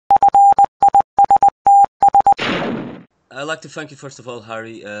I'd like to thank you first of all,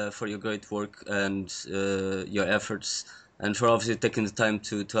 Harry, for your great work and your efforts, and for obviously taking the time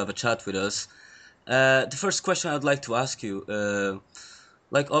to have a chat with us. The first question I'd like to ask you,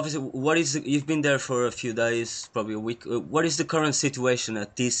 like obviously, you've been there for a few days, probably a week. What is the current situation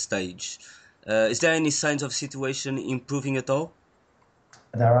at this stage? Is there any signs of situation improving at all?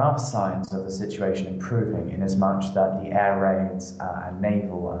 There are signs of the situation improving in as much that the air raids and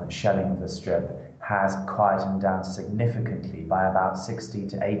naval shelling of the Strip has quietened down significantly by about 60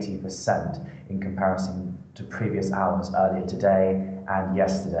 to 80% in comparison to previous hours earlier today and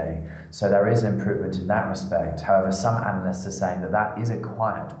yesterday. So there is an improvement in that respect. However, some analysts are saying that that is a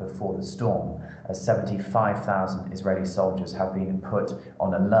quiet before the storm, as 75,000 Israeli soldiers have been put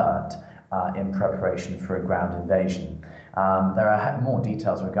on alert in preparation for a ground invasion. There are more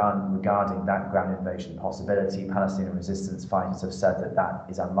details regarding that ground invasion possibility. Palestinian resistance fighters have said that that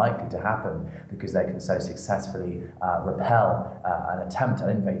is unlikely to happen because they can so successfully repel an attempt at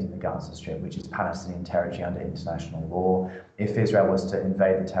invading the Gaza Strip, which is Palestinian territory under international law. If Israel was to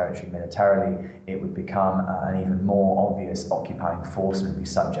invade the territory militarily, it would become an even more obvious occupying force and would be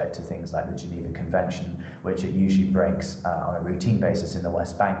subject to things like the Geneva Convention, which it usually breaks on a routine basis in the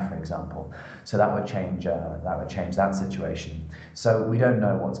West Bank, for example. So that would change that situation. So we don't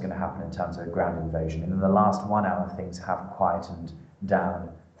know what's going to happen in terms of a ground invasion. And in the last 1 hour, things have quietened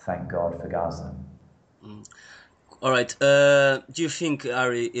down, thank God, for Gaza. Mm. All right. Do you think,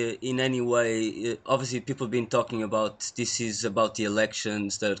 Ari, in any way, obviously people have been talking about this is about the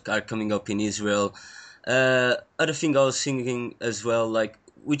elections that are coming up in Israel. Other thing I was thinking as well, like,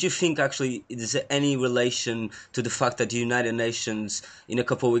 would you think actually is there any relation to the fact that the United Nations in a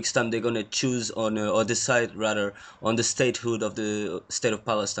couple of weeks' time they're going to choose on or decide rather on the statehood of the state of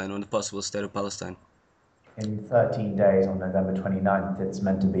Palestine, on the possible state of Palestine? In 13 days, on November 29th, it's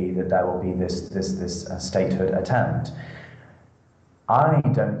meant to be that there will be this statehood attempt. I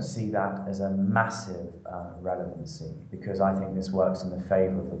don't see that as a massive relevancy because I think this works in the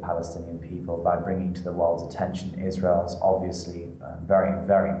favor of the Palestinian people by bringing to the world's attention Israel's obviously very,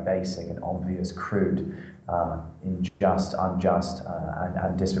 very basic and obvious, crude, unjust,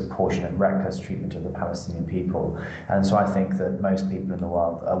 and disproportionate, reckless treatment of the Palestinian people. And so I think that most people in the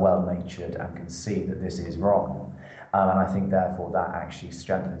world are well-natured and can see that this is wrong. And I think, therefore, that actually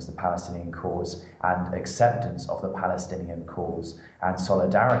strengthens the Palestinian cause and acceptance of the Palestinian cause and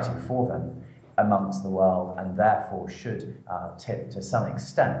solidarity for them amongst the world, and therefore should tip to some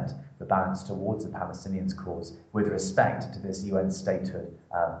extent the balance towards the Palestinians' cause with respect to this UN statehood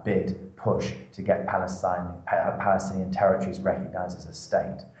bid push to get Palestinian territories recognized as a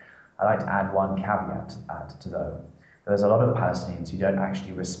state. I'd like to add one caveat to that. There's a lot of Palestinians who don't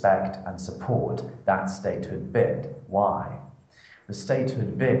actually respect and support that statehood bid. Why? The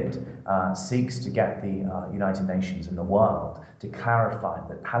statehood bid seeks to get the United Nations and the world to clarify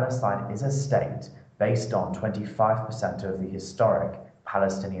that Palestine is a state based on 25% of the historic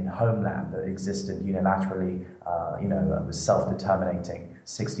Palestinian homeland that existed unilaterally, was self-determinating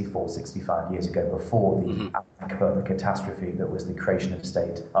 64, 65 years ago before the catastrophe that was the creation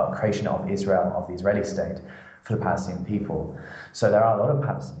of Israel, of the Israeli state for the Palestinian people. So there are a lot of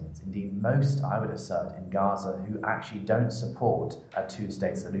Palestinians, indeed most, I would assert, in Gaza who actually don't support a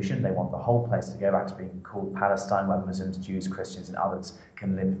two-state solution. They want the whole place to go back to being called Palestine, where Muslims, Jews, Christians and others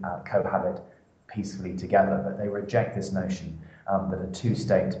can live, cohabit peacefully together. But they reject this notion that a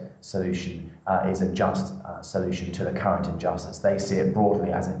two-state solution is a just solution to the current injustice. They see it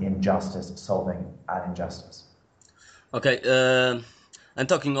broadly as an injustice solving an injustice. Okay. And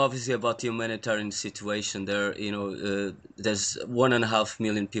talking obviously about the humanitarian situation there, there's 1.5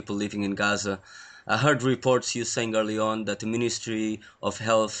 million people living in Gaza. I heard reports you saying early on that the Ministry of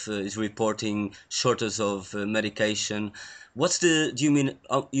Health is reporting shortage of medication. Do you mean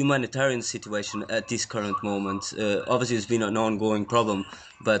humanitarian situation at this current moment? Obviously, it's been an ongoing problem,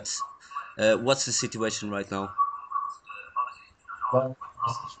 but what's the situation right now? Well,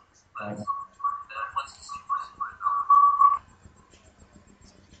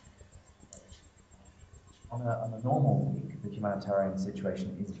 on a normal week, the humanitarian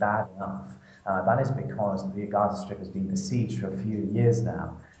situation is bad enough. That is because the Gaza Strip has been besieged for a few years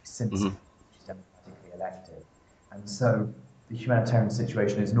now, since it Hmm. was democratically elected. And so the humanitarian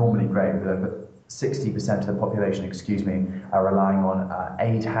situation is normally great, but 60% of the population, are relying on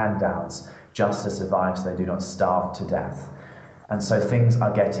aid handouts just to survive so they do not starve to death. And so things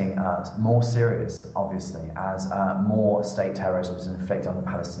are getting more serious, obviously, as more state terrorism is inflicted on the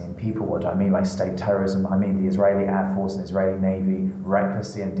Palestinian people. What do I mean by state terrorism? I mean the Israeli Air Force and Israeli Navy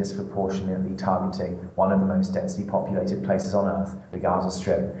recklessly and disproportionately targeting one of the most densely populated places on earth, the Gaza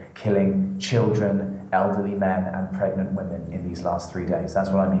Strip, killing children, elderly men, and pregnant women in these last 3 days. That's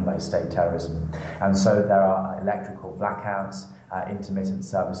what I mean by state terrorism. And so there are electrical blackouts, intermittent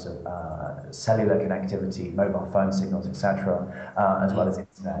service of cellular connectivity, mobile phone signals, etc., as well as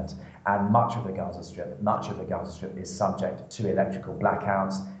internet. And much of the Gaza Strip is subject to electrical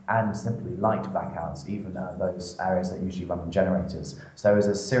blackouts and simply light blackouts, even those areas that usually run on generators. So there is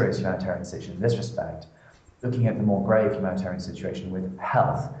a serious humanitarian situation in this respect. Looking at the more grave humanitarian situation with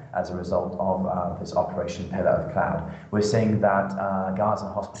health as a result of this Operation Pillar of Cloud, we're seeing that Gaza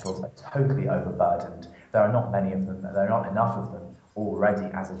hospitals are totally overburdened. There are not many of them, there are not enough of them already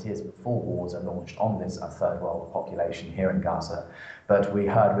as it is before wars are launched on this third world population here in Gaza. But we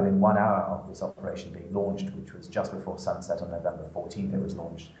heard within 1 hour of this operation being launched, which was just before sunset on November 14th, it was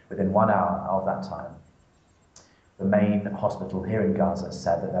launched. Within 1 hour of that time, the main hospital here in Gaza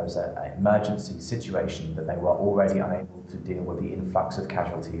said that there was an emergency situation, that they were already unable to deal with the influx of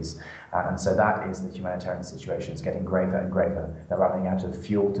casualties. And so that is the humanitarian situation. It's getting graver and graver. They're running out of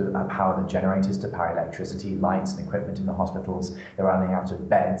fuel to power the generators, to power electricity, lights and equipment in the hospitals. They're running out of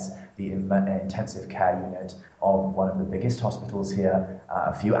beds. The intensive care unit of one of the biggest hospitals here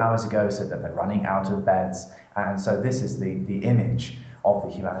a few hours ago said that they're running out of beds. And so this is the image of the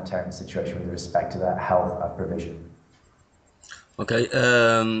humanitarian situation with respect to their health provision. Okay,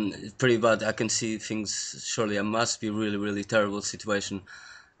 pretty bad. I can see things. Surely, it must be really, really terrible situation.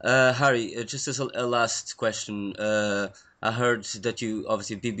 Harry, just as a last question, I heard that you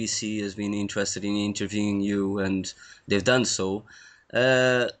obviously BBC has been interested in interviewing you, and they've done so.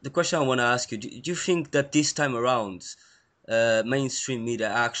 The question I want to ask you: do you think that this time around, mainstream media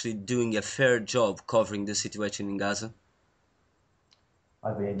are actually doing a fair job covering the situation in Gaza?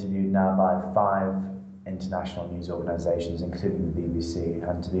 I've been interviewed now by 5 international news organisations, including the BBC,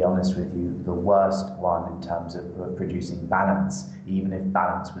 and to be honest with you, the worst one in terms of producing balance, even if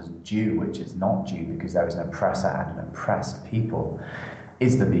balance was due, which is not due because there is an oppressor and an oppressed people,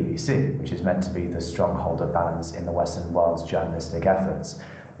 is the BBC, which is meant to be the stronghold of balance in the Western world's journalistic efforts.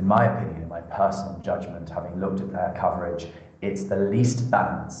 In my opinion, in my personal judgment, having looked at their coverage, it's the least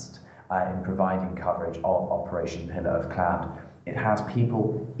balanced in providing coverage of Operation Pillar of Cloud. It has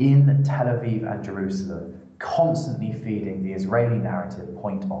people in Tel Aviv and Jerusalem constantly feeding the Israeli narrative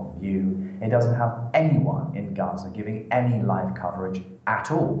point of view. It doesn't have anyone in Gaza giving any live coverage at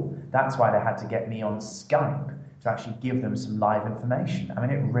all. That's why they had to get me on Skype to actually give them some live information. I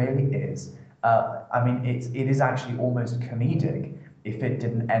mean, it really is. It is actually almost comedic if it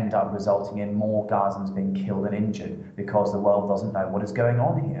didn't end up resulting in more Gazans being killed and injured because the world doesn't know what is going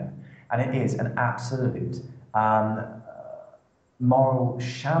on here. And it is an absolute moral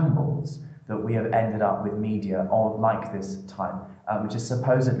shambles that we have ended up with media like this time, which is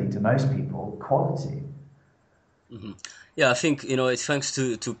supposedly to most people quality. Hmm. Yeah, I think it's thanks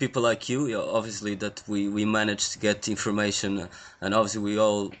to people like you, obviously, that we managed to get information, and obviously we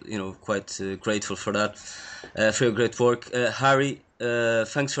all quite grateful for that, for your great work, Harry.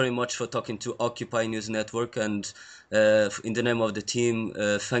 Thanks very much for talking to Occupy News Network, and in the name of the team,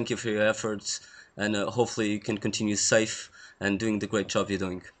 thank you for your efforts, and hopefully you can continue safe and doing the great job you're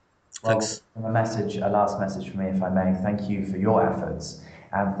doing. Well, Thanks. a last message from me, if I may. Thank you for your efforts,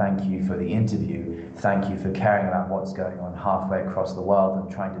 and thank you for the interview. Thank you for caring about what's going on halfway across the world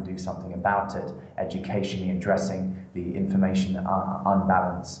and trying to do something about it, educationally addressing the information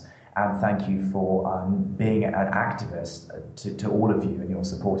unbalance. And thank you for being an activist to all of you and your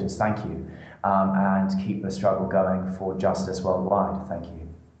supporters. Thank you. And keep the struggle going for justice worldwide. Thank you.